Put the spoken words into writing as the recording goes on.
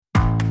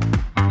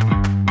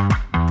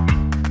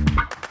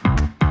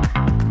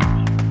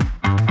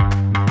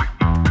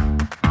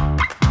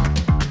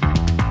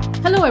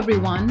Hello,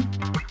 everyone.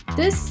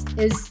 This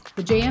is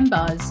the JM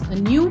Buzz, a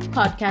new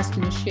podcast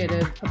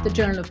initiative of the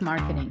Journal of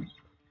Marketing.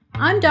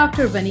 I'm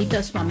Dr.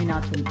 Vanita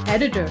Swaminathan,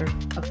 editor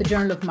of the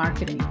Journal of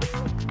Marketing.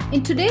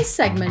 In today's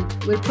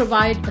segment, we'll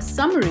provide a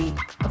summary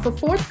of a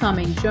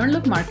forthcoming Journal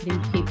of Marketing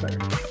paper.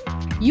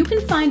 You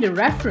can find a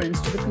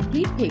reference to the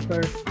complete paper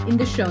in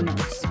the show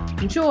notes.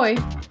 Enjoy!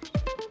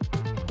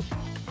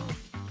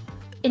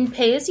 In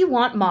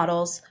pay-as-you-want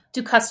models,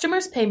 do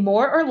customers pay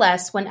more or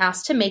less when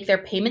asked to make their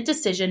payment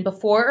decision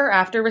before or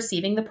after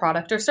receiving the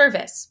product or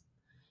service?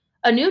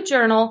 A new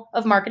Journal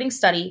of Marketing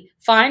study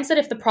finds that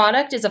if the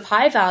product is of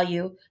high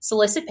value,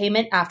 solicit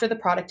payment after the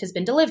product has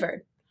been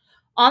delivered.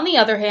 On the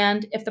other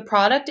hand, if the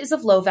product is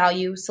of low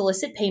value,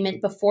 solicit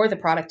payment before the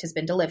product has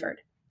been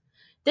delivered.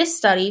 This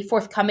study,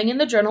 forthcoming in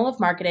the Journal of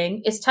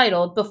Marketing, is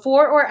titled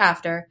Before or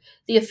After,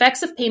 The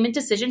Effects of Payment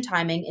Decision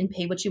Timing in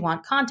Pay What You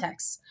Want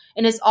Contexts,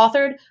 and is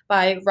authored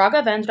by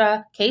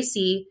Raghavendra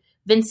K.C.,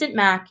 Vincent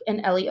Mack,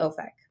 and Ellie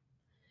Ovek.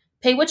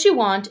 Pay What You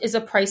Want is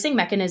a pricing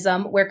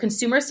mechanism where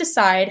consumers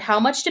decide how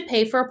much to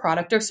pay for a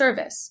product or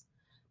service.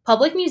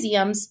 Public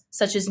museums,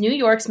 such as New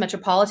York's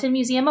Metropolitan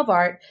Museum of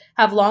Art,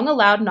 have long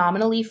allowed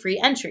nominally free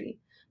entry,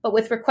 but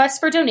with requests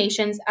for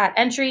donations at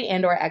entry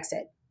and/or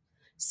exit.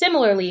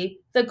 Similarly,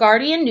 the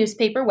Guardian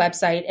newspaper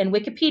website and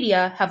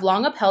Wikipedia have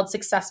long upheld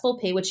successful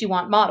Pay What You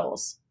Want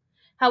models.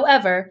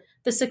 However,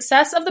 the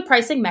success of the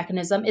pricing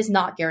mechanism is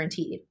not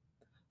guaranteed.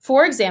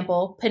 For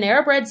example,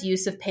 Panera Bread's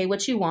use of Pay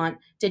What You Want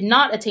did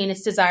not attain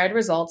its desired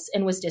results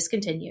and was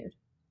discontinued.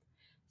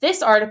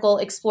 This article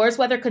explores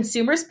whether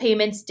consumers'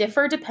 payments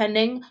differ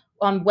depending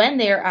on when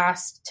they are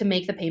asked to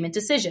make the payment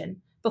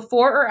decision,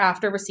 before or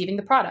after receiving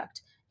the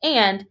product,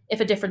 and,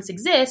 if a difference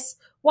exists,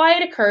 why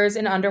it occurs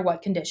and under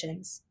what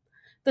conditions.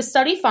 The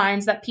study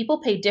finds that people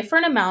pay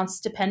different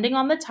amounts depending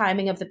on the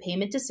timing of the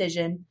payment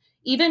decision,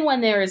 even when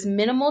there is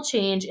minimal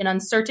change and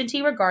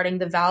uncertainty regarding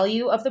the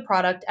value of the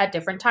product at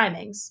different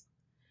timings.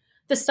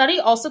 The study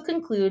also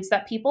concludes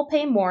that people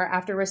pay more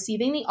after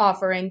receiving the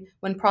offering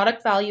when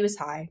product value is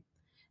high.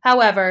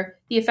 However,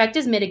 the effect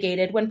is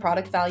mitigated when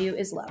product value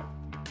is low.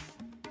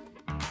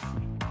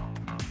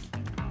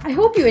 I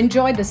hope you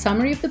enjoyed the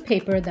summary of the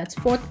paper that's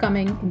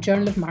forthcoming in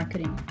Journal of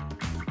Marketing.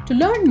 To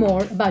learn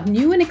more about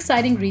new and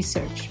exciting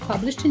research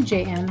published in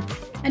JM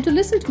and to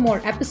listen to more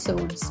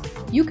episodes,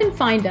 you can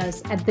find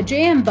us at the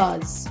JM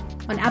Buzz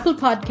on Apple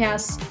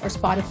Podcasts or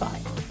Spotify.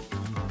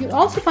 You'll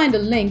also find a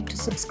link to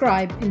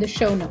subscribe in the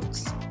show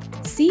notes.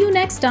 See you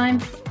next time.